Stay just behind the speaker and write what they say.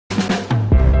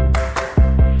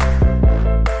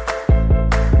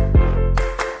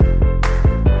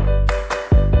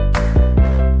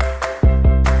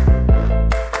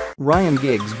Ryan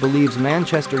Giggs believes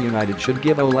Manchester United should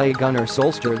give Ole Gunnar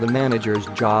Solskjaer the manager's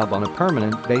job on a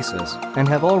permanent basis and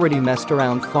have already messed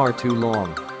around far too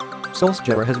long.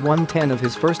 Solskjaer has won 10 of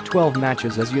his first 12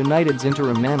 matches as United's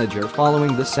interim manager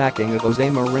following the sacking of Jose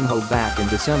Mourinho back in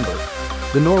December.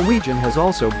 The Norwegian has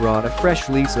also brought a fresh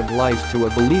lease of life to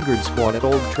a beleaguered squad at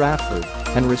Old Trafford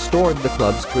and restored the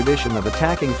club's tradition of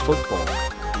attacking football.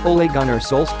 Ole Gunnar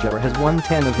Solskjaer has won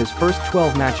 10 of his first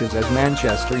 12 matches as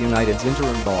Manchester United's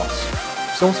interim boss.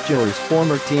 Solskjaer's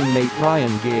former teammate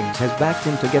Ryan Giggs has backed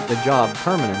him to get the job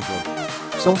permanently.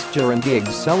 Solskjaer and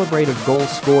Giggs celebrate a goal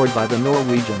scored by the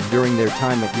Norwegian during their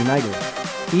time at United.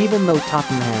 Even though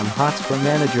Tottenham Hotspur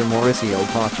manager Mauricio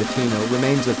Pochettino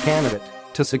remains a candidate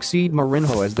to succeed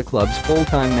Mourinho as the club's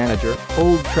full-time manager,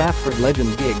 Old Trafford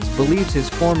legend Giggs believes his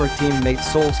former teammate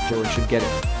Solskjaer should get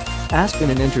it. Asked in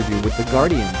an interview with The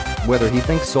Guardian whether he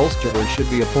thinks Solskjaer should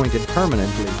be appointed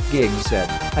permanently, Giggs said,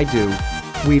 "I do.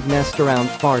 We've messed around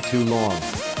far too long.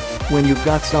 When you've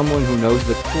got someone who knows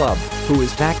the club, who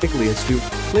is tactically astute,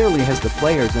 clearly has the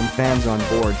players and fans on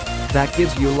board, that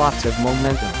gives you lots of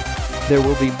momentum. There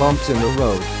will be bumps in the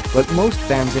road, but most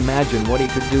fans imagine what he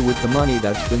could do with the money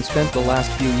that's been spent the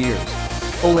last few years.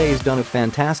 Ole's done a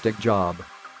fantastic job.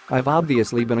 I've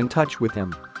obviously been in touch with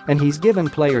him, and he's given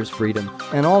players freedom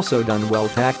and also done well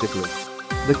tactically.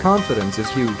 The confidence is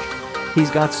huge. He's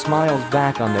got smiles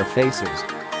back on their faces."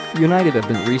 United have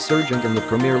been resurgent in the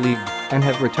Premier League and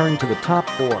have returned to the top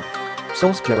four.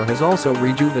 Solskjaer has also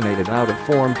rejuvenated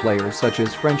out-of-form players such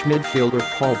as French midfielder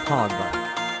Paul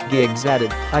Pogba. Giggs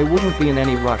added, "I wouldn't be in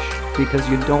any rush because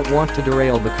you don't want to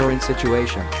derail the current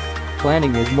situation.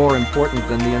 Planning is more important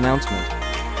than the announcement.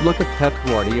 Look at Pep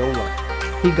Guardiola.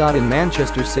 He got in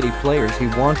Manchester City players he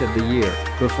wanted the year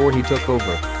before he took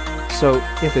over. So,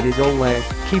 if it is Ole,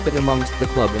 keep it amongst the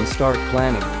club and start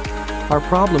planning. Our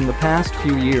problem the past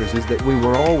few years is that we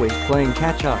were always playing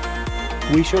catch-up.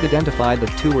 We should identify the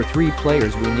 2 or 3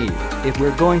 players we need if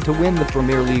we're going to win the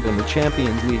Premier League and the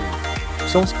Champions League."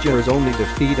 Solskjaer's only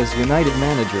defeat as United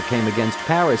manager came against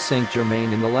Paris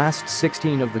Saint-Germain in the last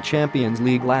 16 of the Champions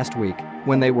League last week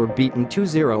when they were beaten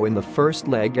 2-0 in the first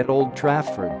leg at Old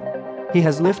Trafford. He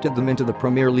has lifted them into the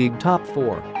Premier League top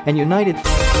 4, and United